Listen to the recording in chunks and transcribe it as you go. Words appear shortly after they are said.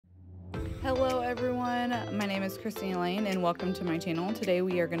Hello everyone, my name is Christine Lane and welcome to my channel. Today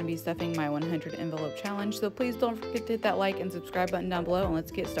we are going to be stuffing my 100 envelope challenge, so please don't forget to hit that like and subscribe button down below and let's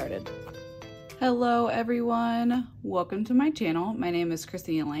get started. Hello everyone, welcome to my channel. My name is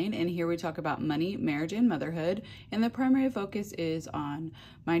Christine Lane and here we talk about money, marriage, and motherhood, and the primary focus is on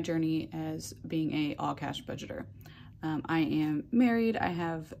my journey as being a all cash budgeter. I am married, I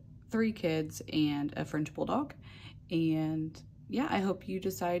have 3 kids and a French bulldog, and yeah, I hope you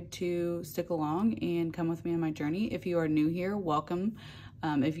decide to stick along and come with me on my journey. If you are new here, welcome.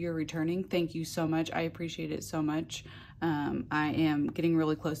 If you're returning, thank you so much. I appreciate it so much. I am getting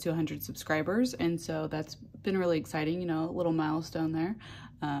really close to 100 subscribers, and so that's been really exciting, you know, a little milestone there.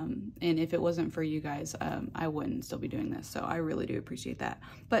 And if it wasn't for you guys, I wouldn't still be doing this. So I really do appreciate that.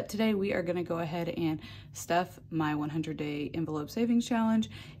 But today we are gonna go ahead and stuff my 100-day envelope savings challenge.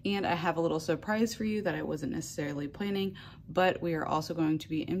 And I have a little surprise for you that I wasn't necessarily planning, but we are also going to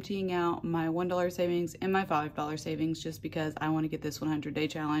be emptying out my $1 savings and my $5 savings just because I wanna get this 100-day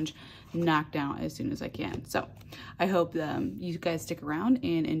challenge knocked out as soon as I can. So I hope you guys stick around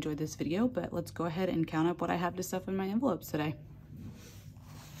and enjoy this video, but let's go ahead and count up what I have to stuff in my envelopes today.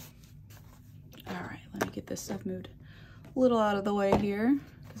 All right, let me get this stuff moved a little out of the way here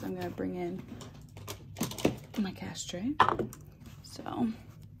because I'm gonna bring in my cash tray. So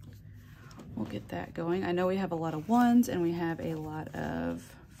we'll get that going. I know we have a lot of 1s and we have a lot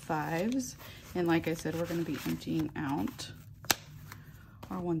of 5s. And like I said, we're gonna be emptying out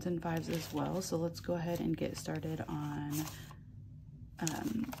our 1s and 5s as well. So let's go ahead and get started on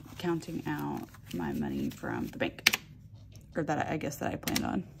counting out my money from the bank. Or that I guess that I planned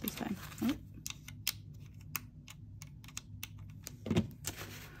on this time. Oh.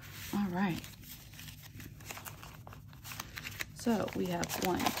 All right, so we have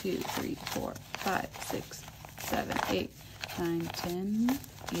 1, 2, 3, 4, 5, 6, 7, 8, 9, 10,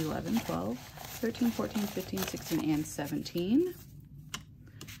 11, 12, 13, 14, 15, 16, and 17.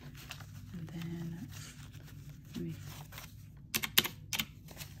 And then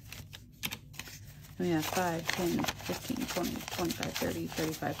we have 5, 10, 15, 20, 25, 30,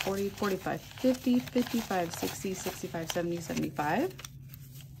 35, 40, 45, 50, 55, 60, 65, 70, 75.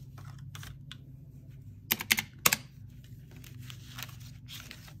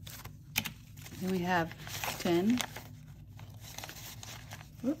 Then we have 10,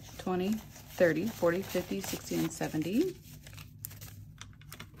 20, 30, 40, 50, 60, and 70.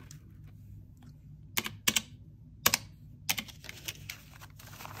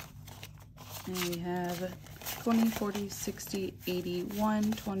 And we have 20, 40, 60, 80,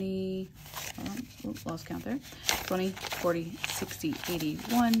 1, 20, lost count there. 20, 40, 60, 80,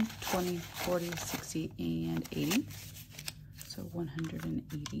 1, 20, 40, 60, and 80. So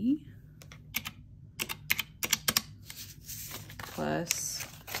 180. Plus,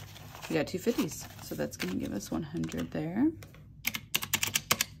 we got 2 50s, so that's going to give us 100 there.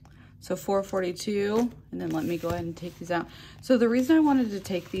 So 442, and then let me go ahead and take these out. So the reason I wanted to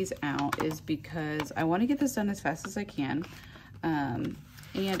take these out is because I want to get this done as fast as I can, and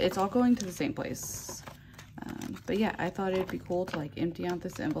it's all going to the same place. But yeah, I thought it'd be cool to like empty out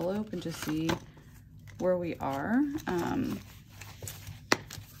this envelope and just see where we are.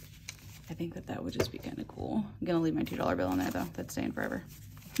 I think that would just be kind of cool. I'm gonna leave my $2 bill in there though. That's staying forever.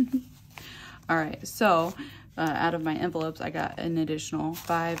 All right, so out of my envelopes, I got an additional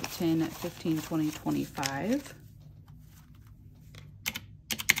 5, 10, 15, 20, 25.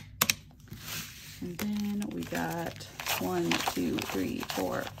 And then we got 1, 2, 3,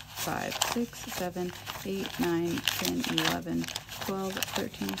 4, 5, 6, 7, 8, 9, 10, 11, 12,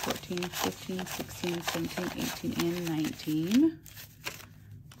 13, 14, 15, 16, 17, 18, and 19.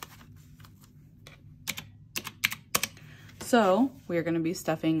 So we're gonna be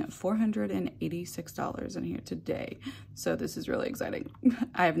stuffing $486 in here today. So this is really exciting.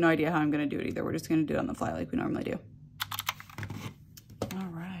 I have no idea how I'm gonna do it either. We're just gonna do it on the fly like we normally do. All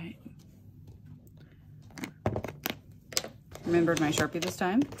right. Remembered my Sharpie this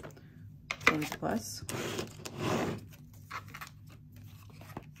time. Always a plus.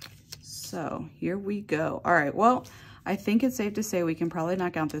 So here we go. All right, well, I think it's safe to say we can probably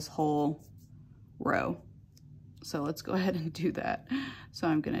knock out this whole row. So let's go ahead and do that. So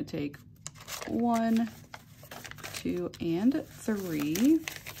I'm gonna take 1, 2, and 3.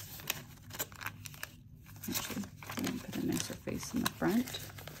 Actually, I'm gonna put a nicer face in the front.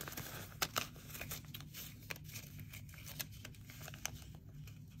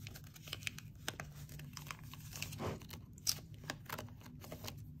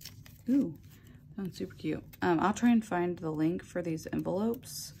 Ooh, that one's super cute. I'll try and find the link for these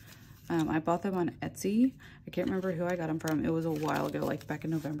envelopes I bought them on Etsy. I can't remember who I got them from. It was a while ago, like back in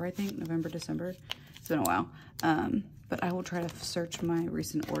November, I think. November, December. It's been a while. But I will try to search my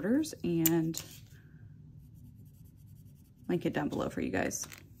recent orders and link it down below for you guys.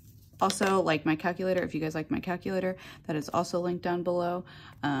 Also, like my calculator, if you guys like my calculator, that is also linked down below.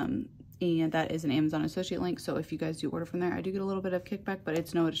 And that is an Amazon associate link. So if you guys do order from there, I do get a little bit of kickback, but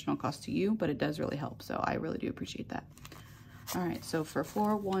it's no additional cost to you, but it does really help. So I really do appreciate that. All right, so for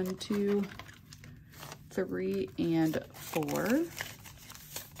floor 1, 2, 3, and 4.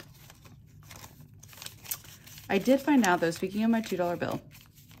 I did find out though, speaking of my $2 bill,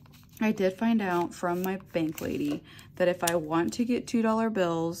 I did find out from my bank lady that if I want to get $2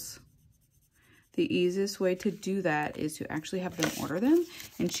 bills, the easiest way to do that is to actually have them order them.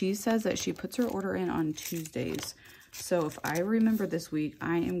 And she says that she puts her order in on Tuesdays. So if I remember this week,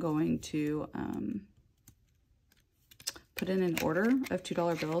 I am going to put in an order of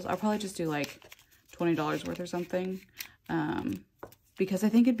 $2 bills. I'll probably just do like $20 worth or something. Because I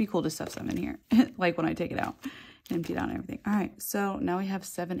think it'd be cool to stuff some in here. Like when I take it out and empty it out and everything. All right, so now we have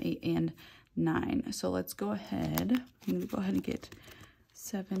 7, 8, and 9. So let's go ahead. I'm gonna go ahead and get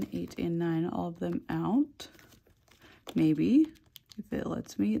 7, 8, and 9, all of them out. Maybe, if it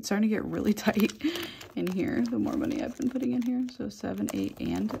lets me. It's starting to get really tight in here, the more money I've been putting in here. So 7, 8,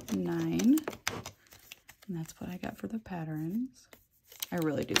 and 9. And that's what I got for the patterns. I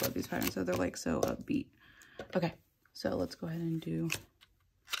really do love these patterns, so they're like so upbeat. Okay, so let's go ahead and do,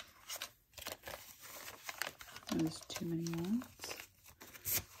 there's too many ones.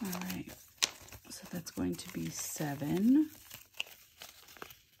 All right, so that's going to be 7.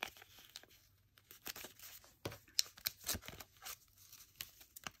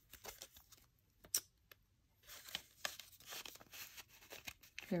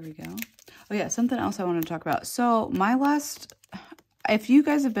 There we go. Oh yeah, something else I wanted to talk about. So my last, if you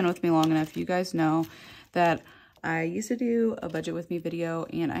guys have been with me long enough, you guys know that I used to do a budget with me video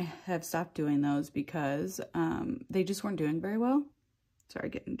and I have stopped doing those because they just weren't doing very well. Sorry,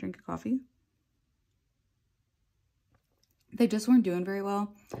 getting a drink of coffee. They just weren't doing very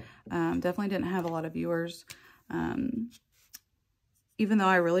well. Definitely didn't have a lot of viewers. Even though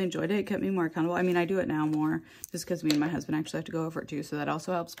I really enjoyed it, it kept me more accountable. I mean, I do it now more just because me and my husband actually have to go over it too, so that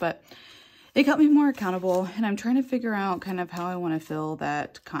also helps. But it kept me more accountable, and I'm trying to figure out kind of how I want to fill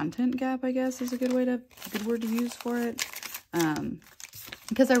that content gap, I guess is a good word to use for it.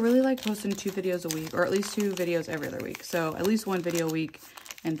 Because I really like posting 2 videos a week, or at least 2 videos every other week. So at least 1 video a week,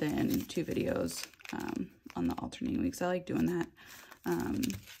 and then 2 videos on the alternating weeks. I like doing that.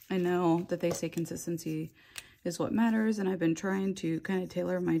 I know that they say consistency is what matters, and I've been trying to kind of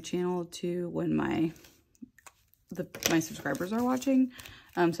tailor my channel to when my subscribers are watching.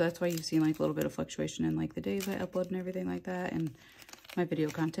 So that's why you've seen like a little bit of fluctuation in like the days I upload and everything like that, and my video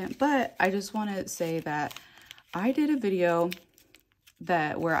content. But I just want to say that I did a video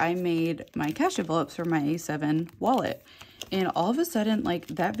where I made my cash envelopes for my A7 wallet, and all of a sudden, like,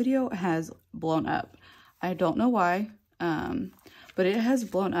 that video has blown up. I don't know why, but it has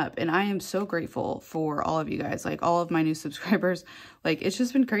blown up, and I am so grateful for all of you guys, like all of my new subscribers. Like, it's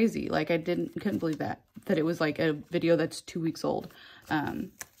just been crazy. Like, I couldn't believe that it was like a video that's 2 weeks old.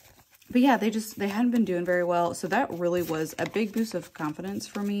 But yeah, they hadn't been doing very well. So that really was a big boost of confidence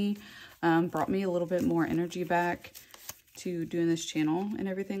for me. Brought me a little bit more energy back to doing this channel and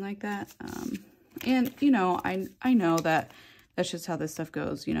everything like that. And you know, I know that that's just how this stuff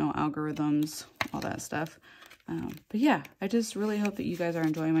goes, you know, algorithms, all that stuff. But yeah, I just really hope that you guys are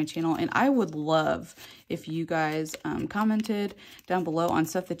enjoying my channel, and I would love if you guys commented down below on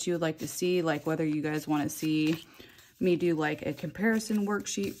stuff that you would like to see, like whether you guys want to see me do like a comparison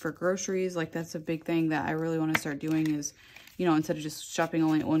worksheet for groceries. Like, that's a big thing that I really want to start doing is, you know, instead of just shopping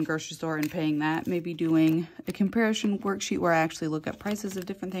only at one grocery store and paying that, maybe doing a comparison worksheet where I actually look at prices of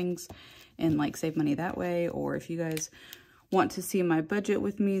different things and like save money that way. Or if you guys want to see my budget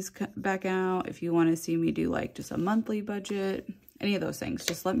with me back out, if you want to see me do like just a monthly budget, any of those things,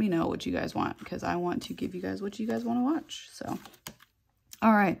 just let me know what you guys want, because I want to give you guys what you guys want to watch. So,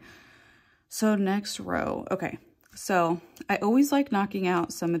 all right. So next row. Okay. So I always like knocking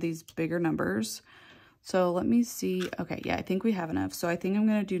out some of these bigger numbers. So let me see. Okay. Yeah, I think we have enough. So I think I'm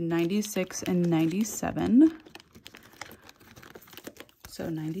going to do 96 and 97. So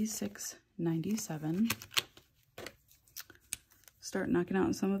 96, 97. Start knocking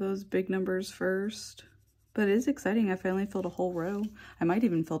out some of those big numbers first. But it is exciting. I finally filled a whole row. I might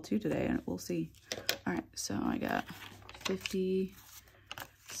even fill 2 today, and we'll see. All right, so I got 50,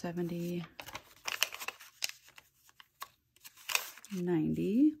 70,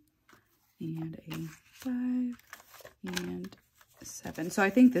 90, and a 5, and So I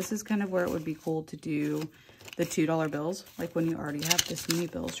think this is kind of where it would be cool to do the $2 bills, like when you already have this many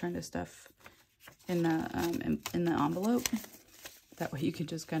bills trying to stuff in the envelope. That way you can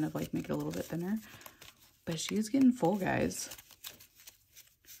just kind of like make it a little bit thinner. But she is getting full, guys.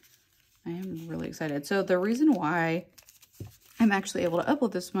 I am really excited. So the reason why I'm actually able to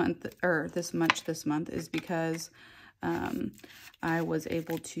upload this month, or this month, is because I was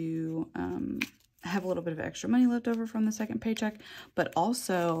able to have a little bit of extra money left over from the second paycheck, but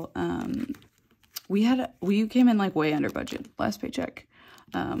also we came in like way under budget last paycheck,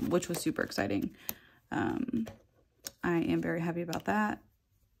 which was super exciting. I am very happy about that.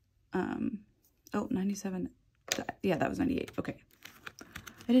 Oh, 97. Yeah, that was 98. Okay.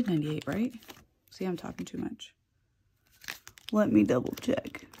 I did 98, right? See, I'm talking too much. Let me double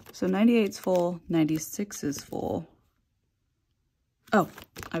check. So 98 is full, 96 is full. Oh,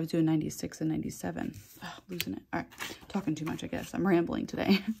 I was doing 96 and 97. Oh, losing it. All right, talking too much, I guess. I'm rambling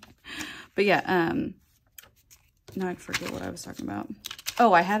today. But yeah, now I forget what I was talking about.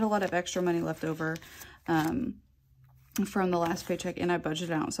 Oh, I had a lot of extra money left over from the last paycheck, and I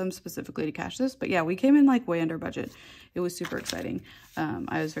budgeted out some specifically to cash this. But yeah, we came in like way under budget. It was super exciting.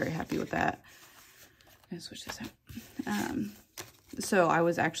 I was very happy with that. I'm gonna switch this out. So I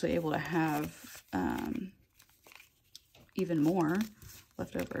was actually able to have even more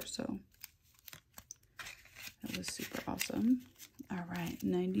left over, so that was super awesome. All right,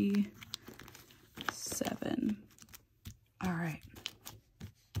 97. All right,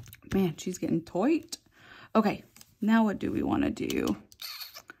 man, she's getting tight. Okay, now what do we want to do?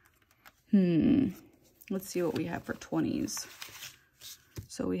 Let's see what we have for 20s.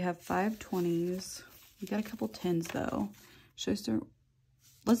 So we have 5 20s. We got a couple 10s though. Should I start?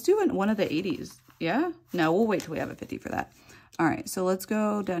 Let's do one of the 80s. Yeah? No, we'll wait till we have a 50 for that. All right, so let's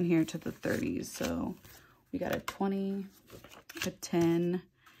go down here to the 30s. So we got a 20, a 10,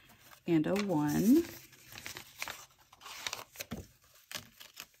 and a 1.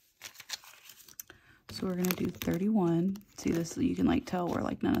 So we're gonna do 31. See this, you can like tell where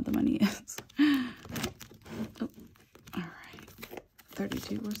like none of the money is. Oh, all right,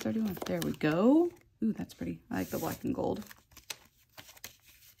 32, where's 31? There we go. Ooh, that's pretty. I like the black and gold.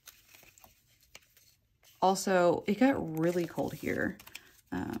 Also, it got really cold here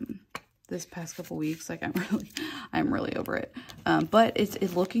this past couple weeks. Like I'm really over it. But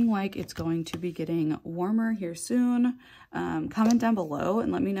it's looking like it's going to be getting warmer here soon. Comment down below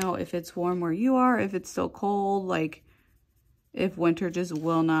and let me know if it's warm where you are, if it's still cold, like if winter just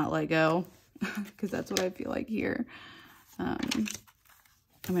will not let go, because that's what I feel like here. I'm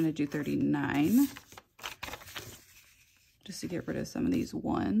gonna do 39 just to get rid of some of these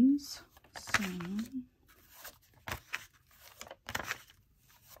ones. So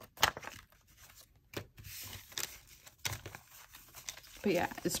but yeah,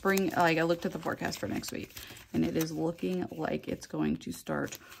 it's spring. Like I looked at the forecast for next week and it is looking like it's going to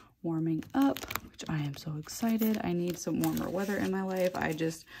start warming up, which I am so excited. I need some warmer weather in my life.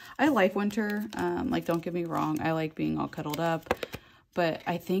 I like winter. Like, don't get me wrong. I like being all cuddled up, but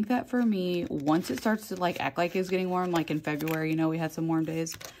I think that for me, once it starts to like act like it's getting warm, like in February, you know, we had some warm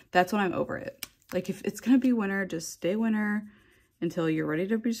days. That's when I'm over it. Like if it's going to be winter, just stay winter until you're ready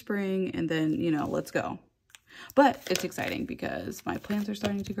to be spring. And then, you know, let's go. But it's exciting because my plants are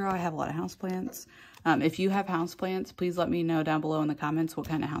starting to grow. I have a lot of houseplants. If you have houseplants, please let me know down below in the comments what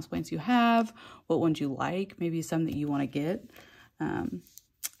kind of houseplants you have, what ones you like, maybe some that you want to get.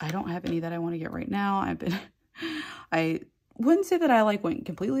 I don't have any that I want to get right now. I wouldn't say that I like went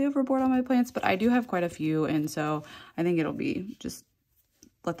completely overboard on my plants, but I do have quite a few. And so I think it'll be just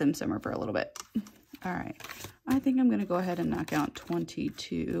let them simmer for a little bit. All right. I think I'm going to go ahead and knock out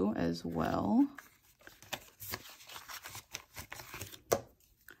 22 as well.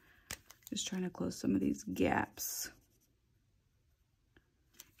 Just trying to close some of these gaps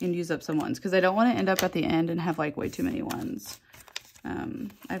and use up some ones because I don't want to end up at the end and have like way too many ones.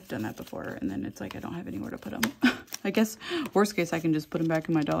 I've done that before and then it's like I don't have anywhere to put them. I guess worst case I can just put them back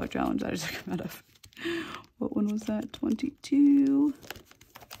in my dollar challenge that I took them out of. What one was that? 22.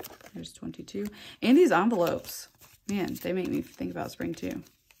 There's 22. And these envelopes, man, they make me think about spring too.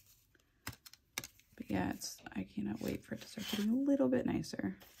 But yeah, I cannot wait for it to start getting a little bit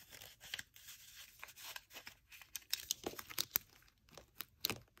nicer.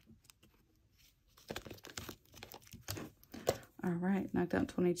 All right, knocked out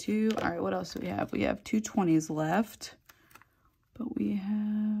 22. All right, what else do we have? We have 2 20s left, but we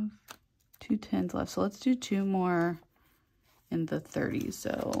have 2 10s left. So let's do 2 more in the 30s.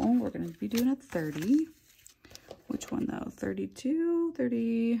 So we're going to be doing a 30. Which one though? 32,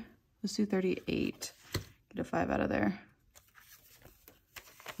 30. Let's do 38. Get a 5 out of there.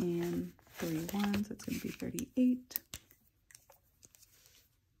 and 3 ones. That's going to be 38.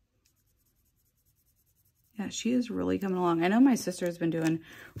 Yeah, she is really coming along. I know my sister has been doing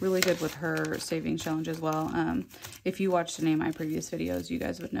really good with her savings challenge as well. If you watched any of my previous videos, you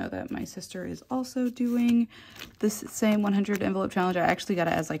guys would know that my sister is also doing this same 100 envelope challenge. I actually got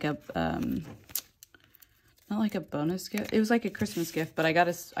it as like a, not like a bonus gift. It was like a Christmas gift, but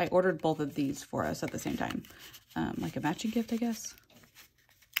I ordered both of these for us at the same time. Like a matching gift, I guess,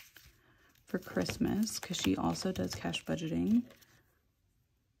 for Christmas, because she also does cash budgeting.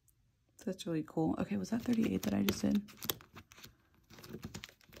 That's really cool. Okay, was that 38 that I just did?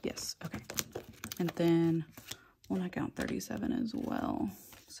 Yes, okay. And then we'll knock out 37 as well.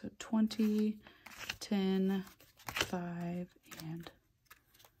 So 20, 10, 5, and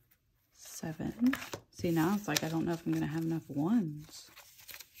 7. See, now it's like I don't know if I'm going to have enough ones.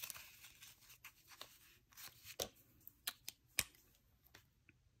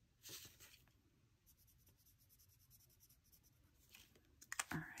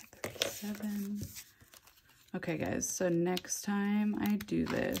 Okay, guys, so next time I do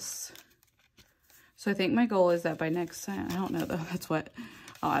this, so I think my goal is that by next time, I don't know though, that's what,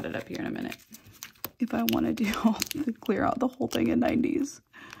 I'll add it up here in a minute. If I want to do clear out the whole thing in 90s.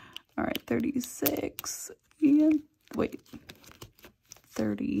 All right, 36 and wait,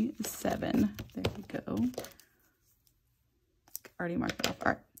 37. There we go. Already marked it off.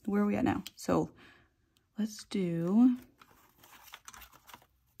 All right, where are we at now? So let's do,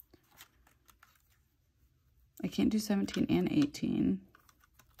 I can't do 17 and 18.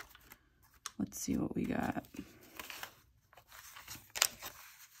 Let's see what we got.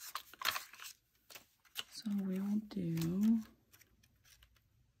 So we will do,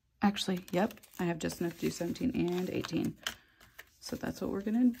 actually, yep, I have just enough to do 17 and 18. So that's what we're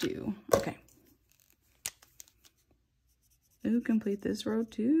gonna do. Okay. Ooh, complete this row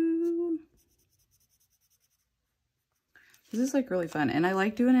too. This is like really fun, and I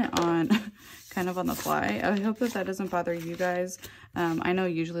like doing it on kind of on the fly. I hope that that doesn't bother you guys. I know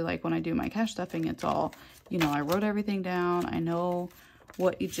usually like when I do my cash stuffing, it's all, you know, I wrote everything down. I know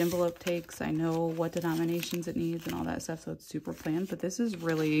what each envelope takes. I know what denominations it needs and all that stuff, so it's super planned. But this is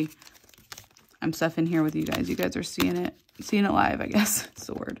really, I'm stuffing here with you guys. You guys are seeing it live, I guess. It's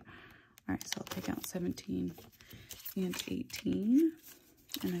the word. All right, so I'll take out 17 and 18,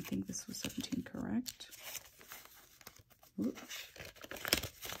 and I think this was 17, correct?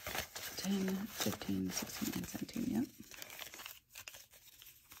 10, 15, 16, and 17, yep.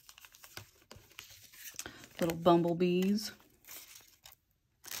 Little bumblebees.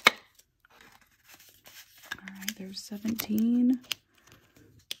 All right, there's 17.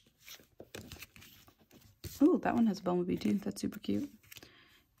 Oh, that one has a bumblebee too. That's super cute.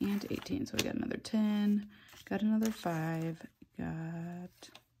 And 18, so we got another 10, got another 5, got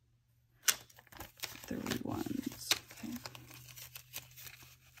 3 ones. Okay.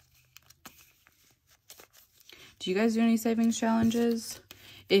 Do you guys do any savings challenges?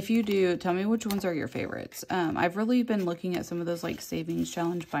 If you do, tell me which ones are your favorites. I've really been looking at some of those like savings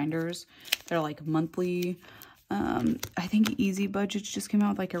challenge binders. They're like monthly. I think Easy Budgets just came out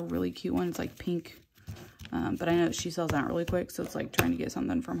with like a really cute one. It's like pink. But I know she sells out really quick, so it's like trying to get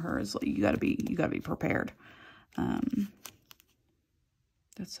something from her is like you gotta be prepared.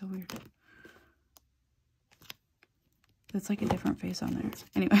 That's so weird. That's like a different face on there.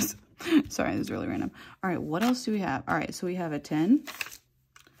 Anyways, sorry, this is really random. All right, what else do we have? All right, so we have a 10.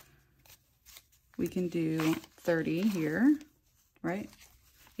 We can do 30 here, right?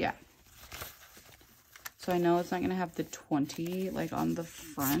 Yeah. So I know it's not gonna have the 20 like on the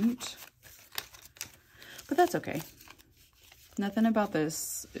front, but that's okay. Nothing about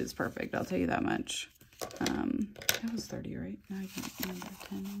this is perfect, I'll tell you that much. That was 30, right? Now I can't remember.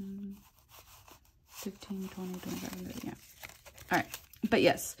 10, 15, 20, 25, 30, yeah. All right, but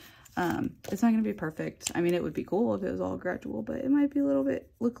yes, it's not gonna be perfect. I mean, it would be cool if it was all gradual, but it might be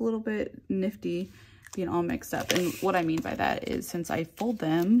look a little bit nifty being all mixed up. And what I mean by that is since I fold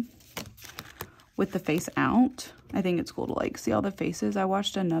them with the face out, I think it's cool to like see all the faces. I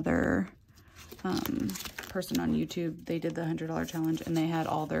watched another person on YouTube. They did the $100 challenge and they had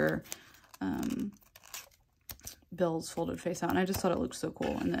all their bills folded face out, and I just thought it looked so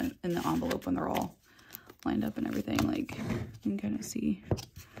cool in the envelope when they're all lined up and everything. Like you can kind of see. I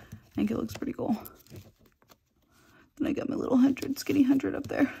think it looks pretty cool. Then I got my little skinny 100 up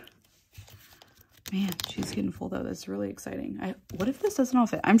there. Man, she's getting full though. That's really exciting. What if this doesn't all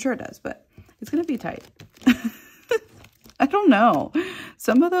fit? I'm sure it does, but it's gonna be tight. I don't know.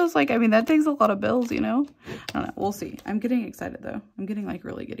 Some of those, like, I mean, that takes a lot of bills, you know? I don't know. We'll see. I'm getting excited though. I'm getting like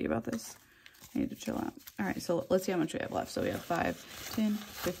really giddy about this. I need to chill out. All right, so let's see how much we have left. So we have 5, 10,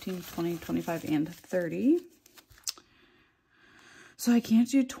 15, 20, 25, and 30. So I can't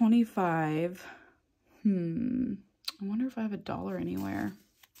do 25. I wonder if I have $1 anywhere.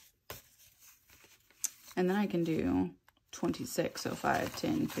 And then I can do 26. So 5,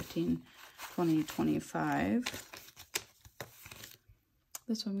 10, 15, 20, 25.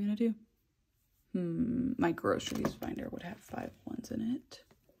 That's what I'm going to do. My groceries binder would have 5 ones in it.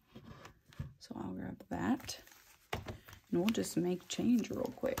 So I'll grab that. And we'll just make change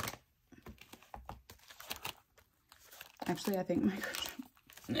real quick. Actually, I think my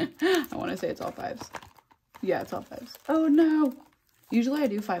I want to say it's all 5s. Yeah, it's all 5s. Oh no! Usually I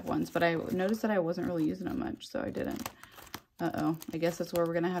do 5 ones, but I noticed that I wasn't really using them much, so I didn't. Uh-oh. I guess that's where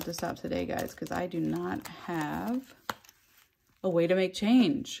we're going to have to stop today, guys, because I do not have a way to make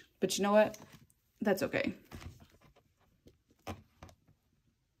change. But you know what? That's okay.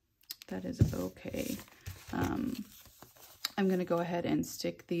 That is okay. I'm going to go ahead and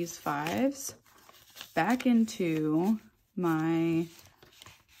stick these 5s back into my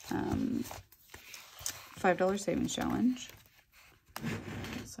 $5 savings challenge.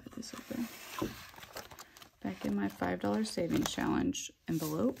 Slide this over. Back in my $5 savings challenge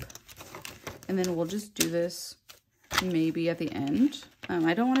envelope. And then we'll just do this maybe at the end.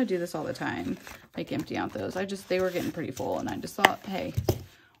 I don't want to do this all the time, like empty out those. They were getting pretty full, and I just thought, hey,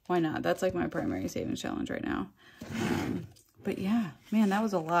 why not? That's like my primary savings challenge right now. But yeah, man, that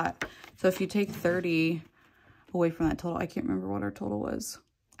was a lot. So if you take 30 away from that total, I can't remember what our total was.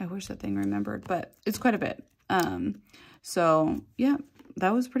 I wish that thing remembered, but it's quite a bit. So yeah,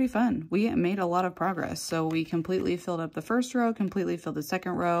 that was pretty fun. We made a lot of progress. So we completely filled up the first row, completely filled the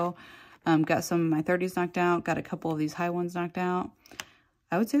second row, got some of my 30s knocked out, got a couple of these high ones knocked out.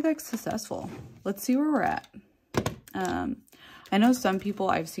 I would say that's successful. Let's see where we're at. I know some people,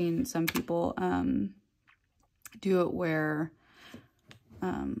 I've seen some people do it where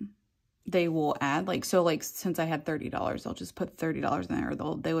they will add, like, so like since I had $30, they'll just put $30 in there,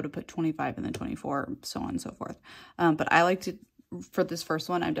 or they would have put 25 and then 24, so on and so forth. But I like to, for this first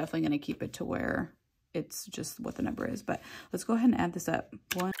one, I'm definitely going to keep it to where it's just what the number is. But let's go ahead and add this up.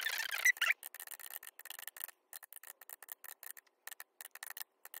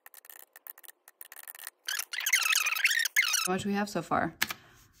 How much we have so far?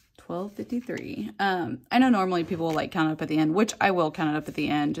 $12.53. I know normally people will like count up at the end, which I will count it up at the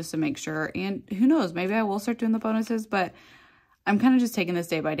end just to make sure. And who knows, maybe I will start doing the bonuses, but I'm kind of just taking this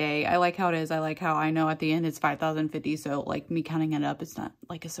day by day. I like how it is. I like how I know at the end it's 5,050. So like me counting it up, it's not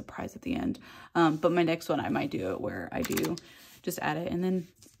like a surprise at the end. But my next one, I might do it where I do just add it, and then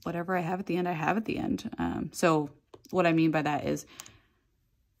whatever I have at the end, I have at the end. So what I mean by that is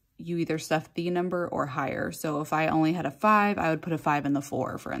you either stuff the number or higher. So if I only had a 5, I would put a 5 in the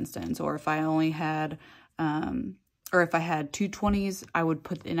 4, for instance. Or if I only had, or if I had 2 20s, I would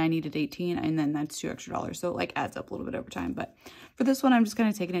put, and I needed 18, and then that's $2 extra. So it like adds up a little bit over time. But for this one, I'm just kind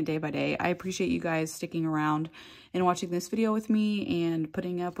of taking it day by day. I appreciate you guys sticking around and watching this video with me and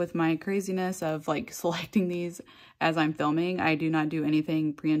putting up with my craziness of like selecting these as I'm filming. I do not do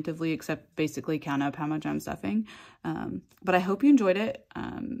anything preemptively except basically count up how much I'm stuffing. But I hope you enjoyed it.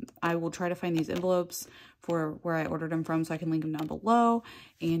 I will try to find these envelopes for where I ordered them from so I can link them down below.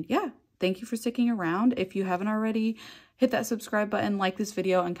 And yeah, thank you for sticking around. If you haven't already, hit that subscribe button, like this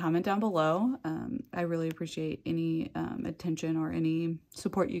video, and comment down below. I really appreciate any attention or any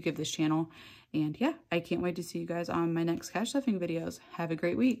support you give this channel. And yeah, I can't wait to see you guys on my next cash stuffing videos. Have a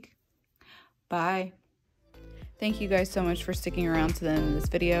great week. Bye. Thank you guys so much for sticking around to the end of this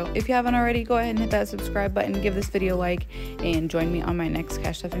video. If you haven't already, go ahead and hit that subscribe button, give this video a like, and join me on my next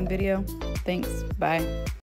cash stuffing video. Thanks. Bye.